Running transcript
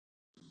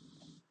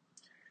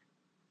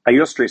Are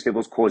your stress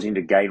levels causing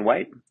you to gain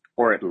weight,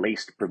 or at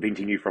least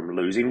preventing you from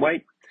losing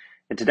weight?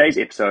 In today's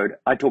episode,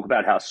 I talk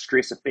about how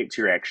stress affects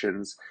your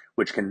actions,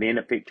 which can then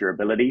affect your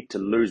ability to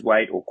lose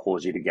weight or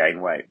cause you to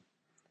gain weight.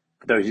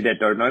 For those of you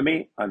that don't know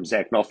me, I'm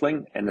Zach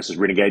Knopfling, and this is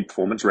Renegade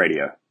Performance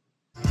Radio.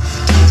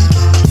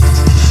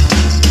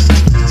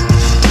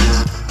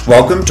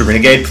 Welcome to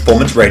Renegade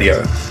Performance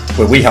Radio,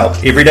 where we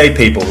help everyday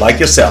people like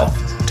yourself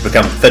to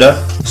become fitter,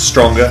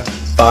 stronger,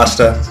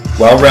 faster,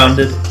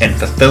 well-rounded, and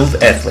fulfilled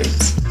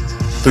athletes.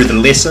 Through the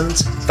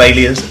lessons,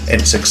 failures, and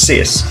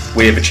success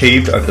we have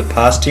achieved over the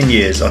past 10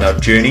 years on our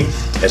journey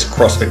as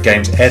Crossfit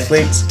Games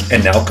athletes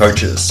and now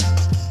coaches.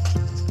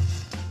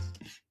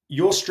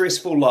 Your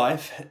stressful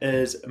life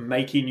is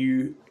making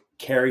you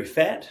carry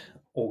fat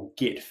or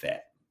get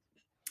fat.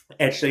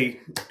 Actually,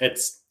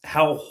 it's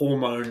how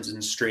hormones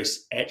and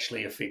stress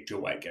actually affect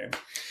your weight gain.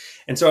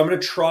 And so I'm going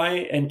to try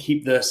and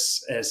keep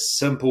this as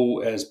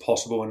simple as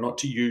possible and not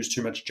to use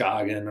too much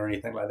jargon or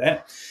anything like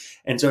that.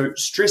 And so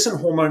stress and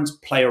hormones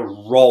play a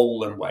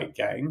role in weight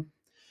gain,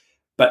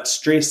 but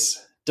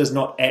stress does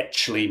not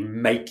actually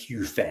make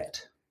you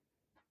fat.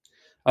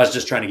 I was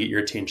just trying to get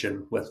your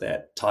attention with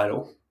that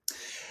title.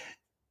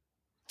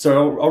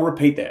 So I'll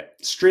repeat that.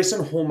 Stress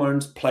and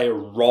hormones play a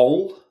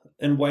role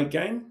in weight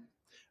gain,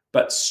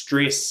 but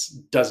stress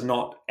does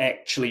not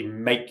actually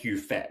make you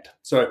fat.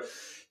 So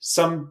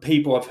some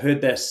people, I've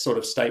heard this sort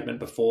of statement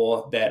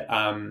before that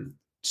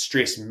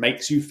stress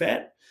makes you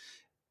fat,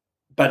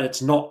 but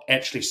it's not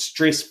actually.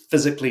 Stress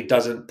physically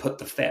doesn't put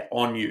the fat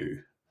on you,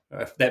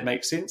 if that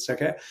makes sense,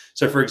 okay?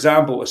 So for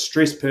example, a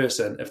stressed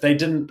person, if they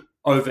didn't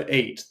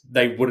overeat,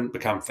 they wouldn't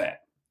become fat.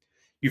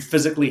 You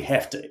physically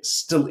have to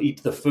still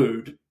eat the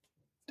food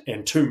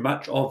and too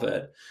much of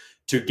it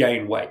to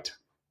gain weight.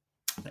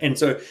 And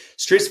so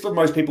stress for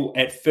most people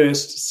at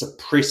first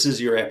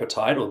suppresses your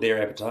appetite or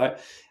their appetite,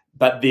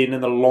 but then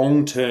in the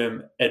long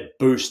term, it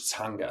boosts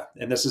hunger.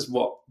 And this is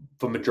what,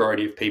 for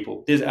majority of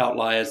people, there's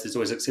outliers, there's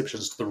always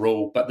exceptions to the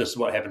rule, but this is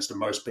what happens to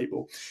most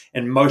people.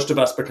 And most of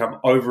us become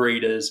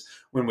overeaters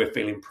when we're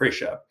feeling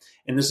pressure.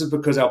 And this is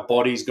because our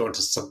bodies go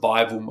into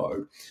survival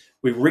mode.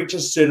 We reach a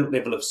certain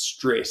level of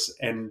stress,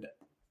 and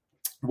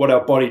what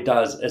our body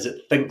does is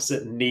it thinks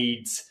it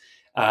needs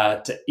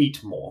to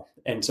eat more.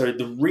 And so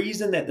the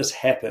reason that this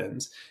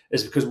happens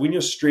is because when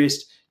you're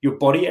stressed, your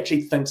body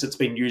actually thinks it's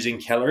been using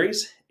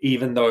calories,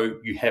 even though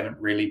you haven't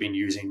really been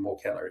using more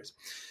calories.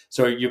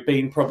 So you've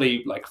been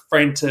probably like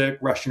frantic,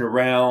 rushing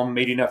around,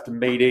 meeting after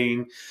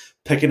meeting,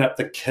 picking up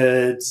the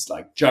kids,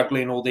 like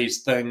juggling all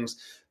these things,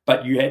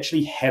 but you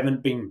actually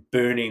haven't been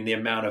burning the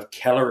amount of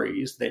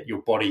calories that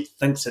your body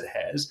thinks it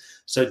has.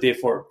 So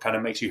therefore, it kind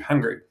of makes you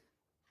hungry.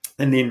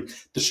 And then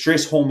the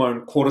stress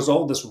hormone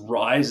cortisol, this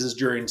rises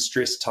during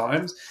stress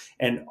times,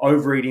 and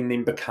overeating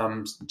then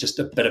becomes just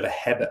a bit of a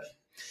habit.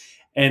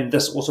 And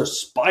this also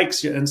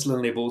spikes your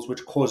insulin levels,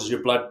 which causes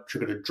your blood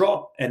sugar to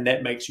drop, and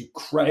that makes you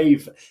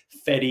crave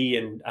fatty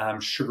and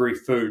sugary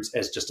foods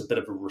as just a bit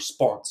of a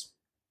response.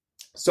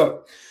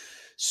 So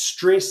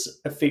stress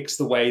affects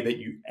the way that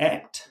you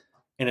act,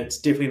 and it's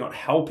definitely not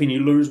helping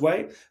you lose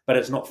weight, but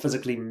it's not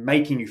physically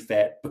making you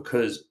fat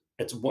because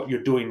it's what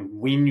you're doing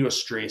when you're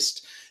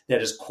stressed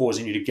that is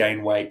causing you to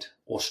gain weight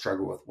or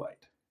struggle with weight.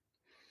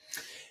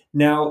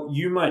 Now,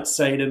 you might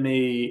say to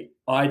me,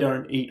 I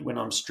don't eat when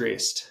I'm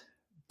stressed.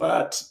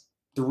 But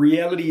the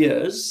reality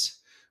is,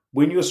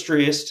 when you're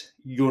stressed,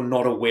 you're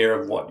not aware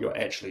of what you're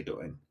actually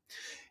doing.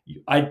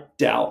 I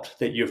doubt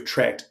that you've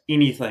tracked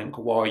anything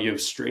while you've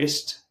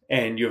stressed,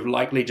 and you've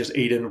likely just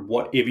eaten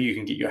whatever you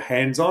can get your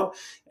hands on,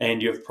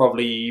 and you've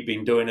probably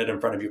been doing it in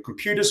front of your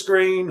computer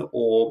screen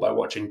or by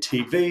watching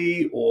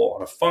TV or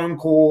on a phone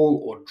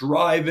call or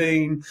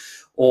driving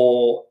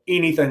or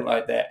anything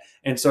like that.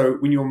 And so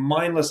when you're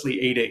mindlessly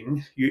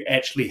eating, you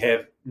actually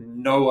have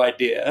no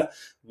idea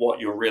what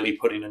you're really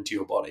putting into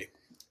your body.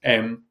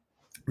 And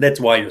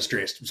that's why you're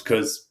stressed,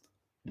 because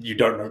you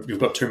don't know, you've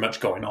got too much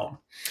going on.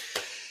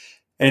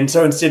 And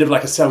so instead of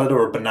like a salad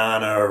or a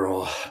banana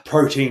or a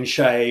protein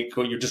shake,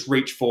 or you just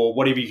reach for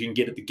whatever you can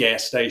get at the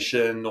gas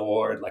station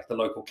or at like the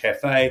local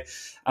cafe,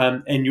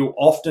 and you'll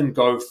often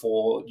go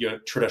for your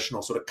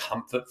traditional sort of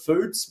comfort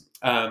foods,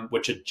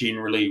 which are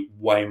generally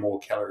way more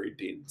calorie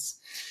dense.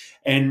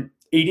 And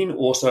eating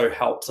also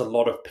helps a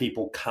lot of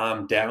people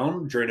calm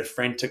down during a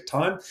frantic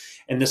time.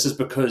 And this is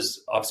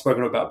because I've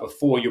spoken about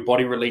before, your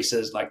body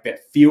releases like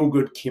that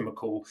feel-good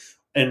chemical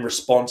in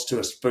response to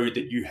a food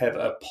that you have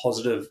a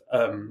positive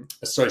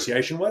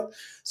association with.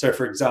 So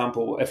for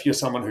example, if you're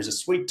someone who's a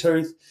sweet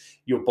tooth,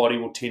 your body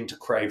will tend to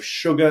crave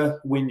sugar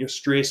when you're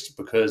stressed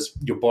because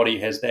your body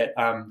has that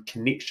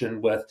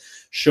connection with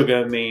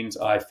sugar means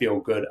I feel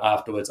good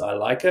afterwards, I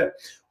like it.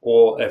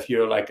 Or if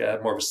you're like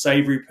more of a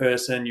savory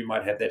person, you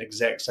might have that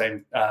exact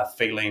same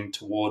feeling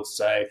towards,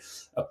 say,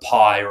 a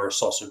pie or a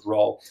sausage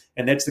roll.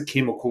 And that's the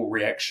chemical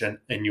reaction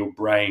in your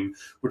brain,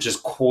 which is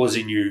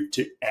causing you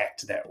to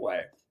act that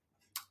way.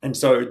 And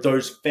so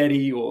those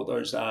fatty or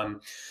those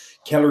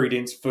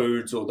calorie-dense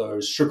foods or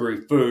those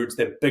sugary foods,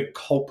 they're big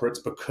culprits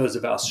because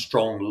of our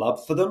strong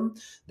love for them.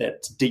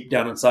 That's deep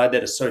down inside,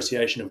 that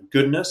association of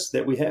goodness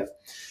that we have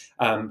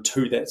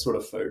to that sort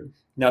of food.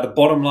 Now, the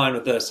bottom line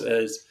with this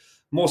is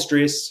more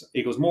stress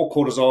equals more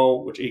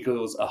cortisol, which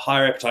equals a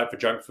higher appetite for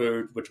junk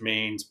food, which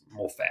means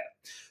more fat.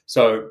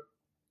 So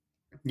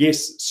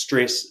yes,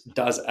 stress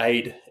does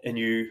aid in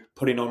you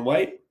putting on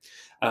weight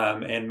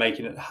and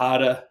making it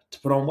harder to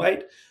put on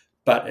weight,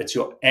 but it's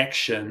your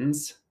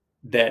actions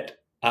that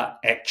are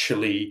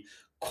actually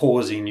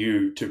causing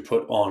you to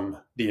put on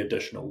the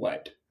additional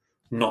weight,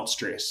 not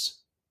stress.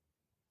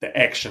 The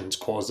actions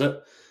cause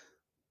it.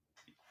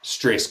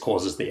 Stress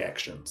causes the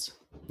actions.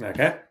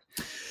 Okay?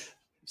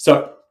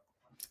 So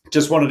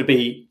just wanted to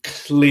be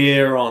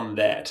clear on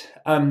that.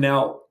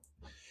 Now,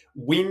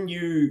 when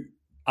you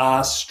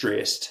are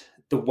stressed,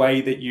 the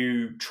way that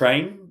you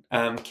train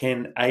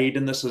can aid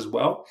in this as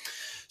well.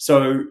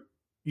 So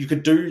you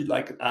could do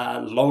like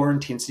lower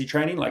intensity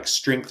training, like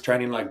strength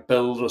training, like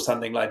build or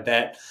something like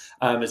that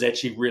is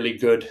actually really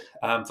good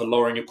for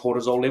lowering your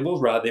cortisol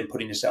levels rather than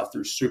putting yourself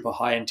through super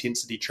high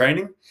intensity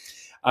training.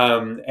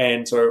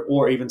 And so,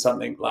 or even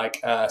something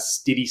like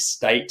steady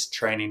state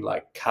training,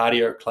 like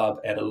cardio club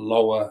at a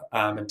lower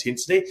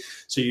intensity.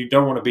 So you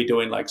don't want to be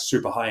doing like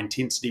super high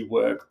intensity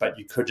work, but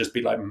you could just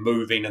be like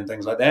moving and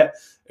things like that.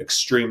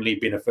 Extremely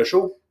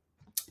beneficial.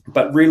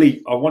 But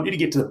really, I want you to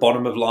get to the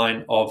bottom of the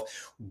line of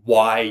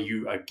why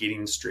you are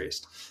getting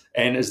stressed.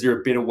 And is there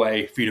a better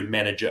way for you to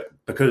manage it?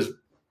 Because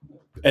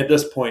at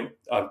this point,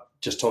 I've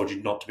just told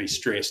you not to be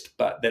stressed,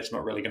 but that's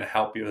not really going to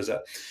help you, is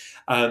it?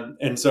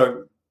 And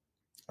so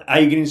are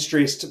you getting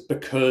stressed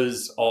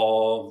because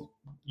of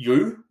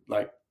you?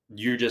 Like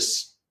you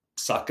just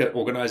suck at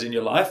organizing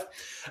your life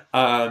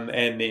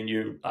and then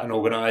you're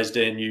unorganized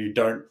and you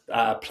don't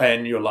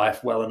plan your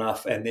life well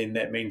enough, and then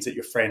that means that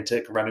you're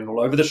frantic, running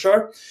all over the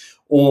show?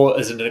 Or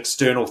is it an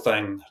external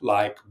thing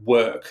like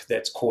work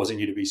that's causing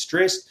you to be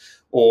stressed?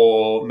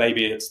 Or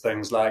maybe it's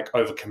things like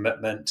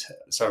overcommitment.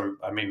 So,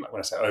 I mean, when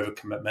I say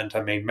overcommitment,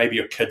 I mean maybe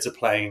your kids are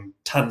playing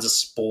tons of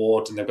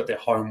sport and they've got their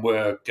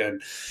homework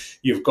and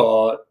you've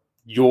got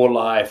your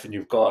life and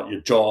you've got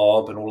your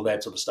job and all of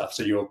that sort of stuff.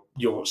 So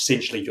you're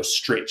essentially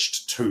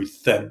stretched too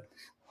thin.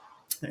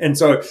 And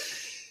so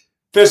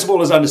first of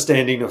all is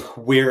understanding of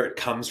where it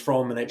comes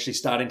from and actually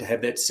starting to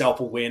have that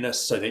self-awareness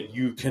so that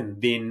you can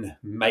then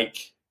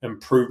make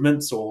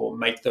improvements or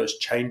make those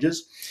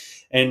changes.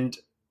 And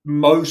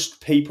most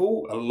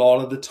people, a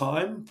lot of the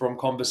time, from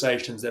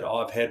conversations that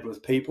I've had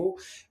with people,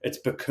 it's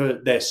because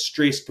they're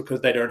stressed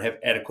because they don't have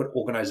adequate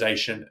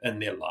organization in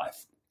their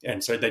life.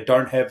 And so they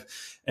don't have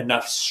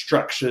enough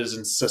structures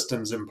and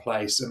systems in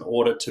place in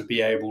order to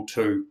be able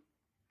to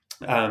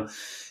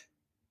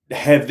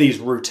have these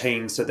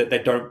routines so that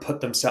they don't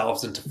put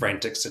themselves into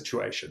frantic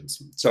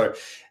situations. So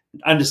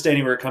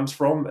understanding where it comes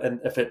from, and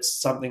if it's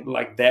something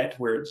like that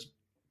where it's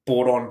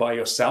brought on by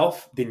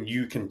yourself, then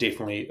you can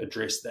definitely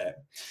address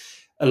that.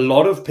 A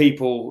lot of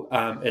people,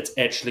 it's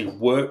actually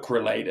work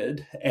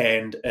related,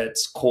 and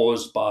it's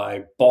caused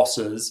by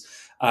bosses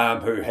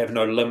who have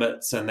no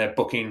limits, and they're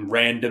booking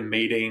random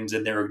meetings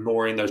and they're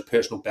ignoring those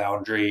personal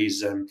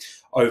boundaries and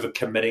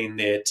overcommitting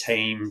their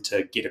team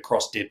to get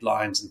across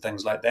deadlines and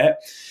things like that.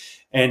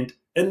 And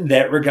in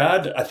that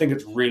regard, I think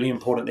it's really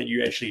important that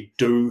you actually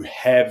do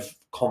have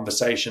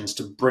conversations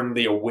to bring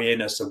the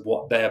awareness of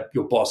what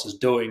your boss is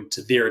doing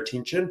to their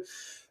attention,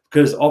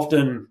 because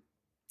often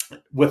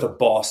with a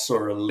boss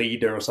or a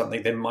leader or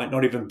something, they might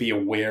not even be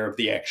aware of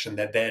the action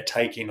that they're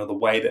taking or the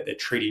way that they're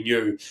treating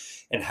you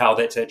and how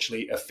that's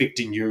actually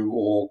affecting you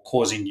or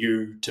causing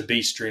you to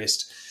be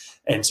stressed.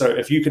 And so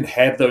if you can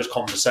have those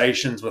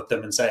conversations with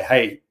them and say,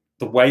 hey,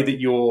 the way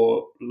that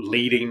you're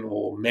leading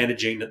or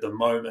managing at the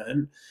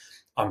moment,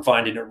 I'm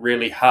finding it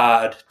really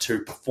hard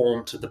to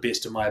perform to the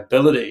best of my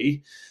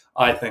ability.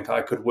 I think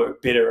I could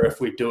work better if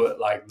we do it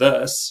like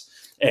this,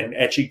 and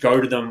actually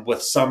go to them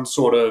with some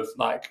sort of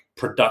like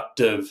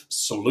productive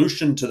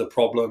solution to the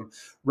problem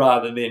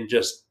rather than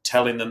just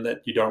telling them that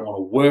you don't want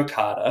to work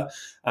harder,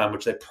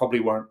 which they probably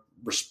won't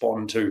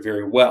respond to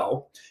very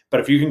well.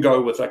 But if you can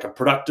go with like a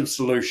productive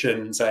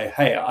solution and say,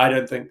 hey,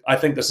 I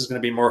think this is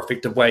going to be a more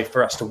effective way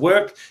for us to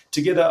work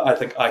together. I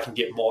think I can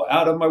get more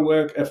out of my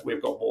work if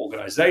we've got more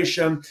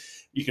organization.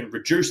 You can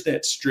reduce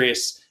that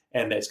stress,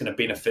 and that's going to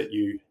benefit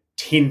you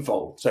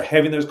tenfold. So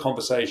having those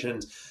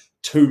conversations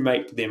to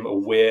make them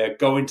aware,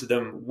 go into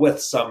them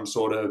with some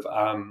sort of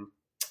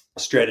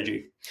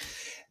strategy.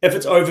 If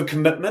it's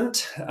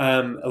overcommitment,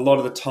 a lot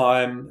of the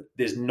time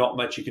there's not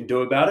much you can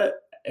do about it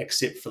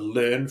except for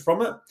learn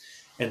from it.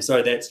 And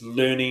so that's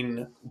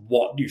learning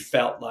what you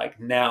felt like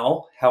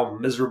now, how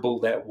miserable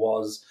that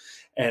was,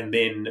 and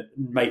then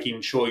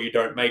making sure you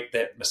don't make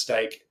that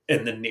mistake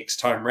in the next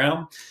time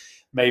round.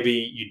 Maybe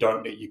you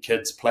don't let your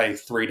kids play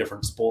 3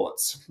 different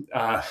sports.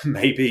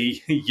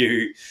 Maybe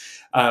you,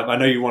 I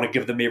know you want to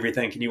give them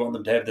everything and you want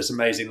them to have this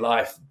amazing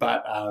life,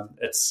 but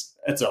it's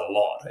a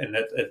lot, and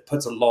it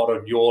puts a lot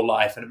on your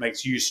life, and it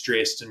makes you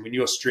stressed. And when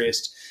you're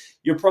stressed,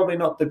 you're probably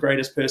not the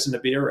greatest person to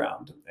be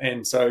around.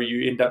 And so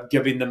you end up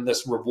giving them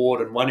this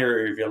reward in one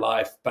area of your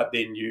life, but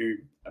then you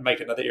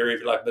make another area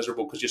of your life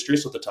miserable because you're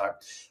stressed all the time.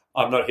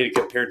 I'm not here to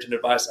give parenting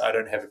advice. I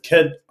don't have a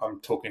kid. I'm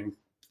talking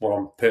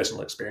from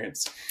personal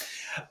experience.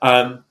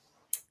 And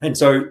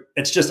so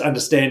it's just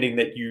understanding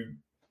that you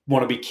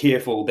want to be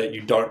careful that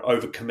you don't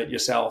overcommit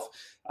yourself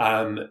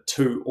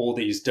to all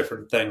these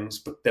different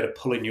things that are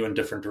pulling you in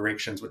different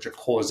directions, which are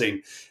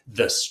causing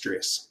this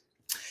stress.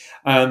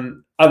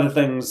 Other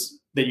things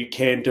that you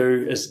can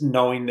do is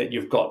knowing that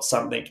you've got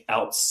something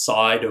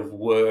outside of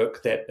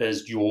work that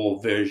is your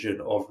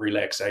version of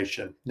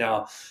relaxation.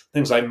 Now,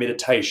 things like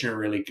meditation are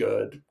really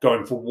good.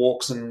 Going for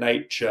walks in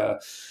nature,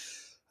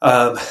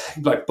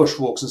 like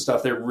bushwalks and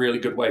stuff, they're a really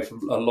good way for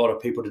a lot of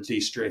people to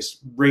de-stress.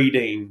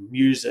 Reading,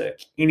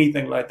 music,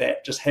 anything like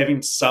that, just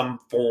having some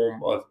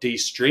form of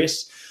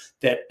de-stress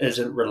that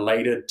isn't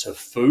related to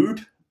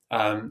food,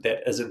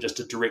 that isn't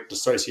just a direct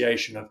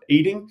association of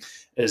eating,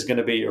 is going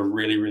to be a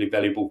really, really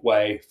valuable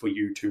way for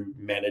you to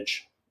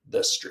manage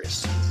this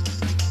stress.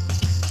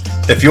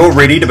 If you're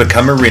ready to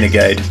become a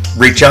renegade,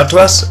 reach out to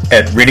us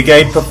at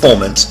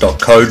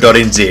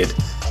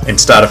renegadeperformance.co.nz and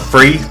start a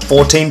free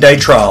 14-day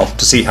trial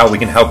to see how we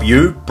can help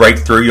you break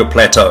through your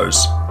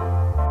plateaus.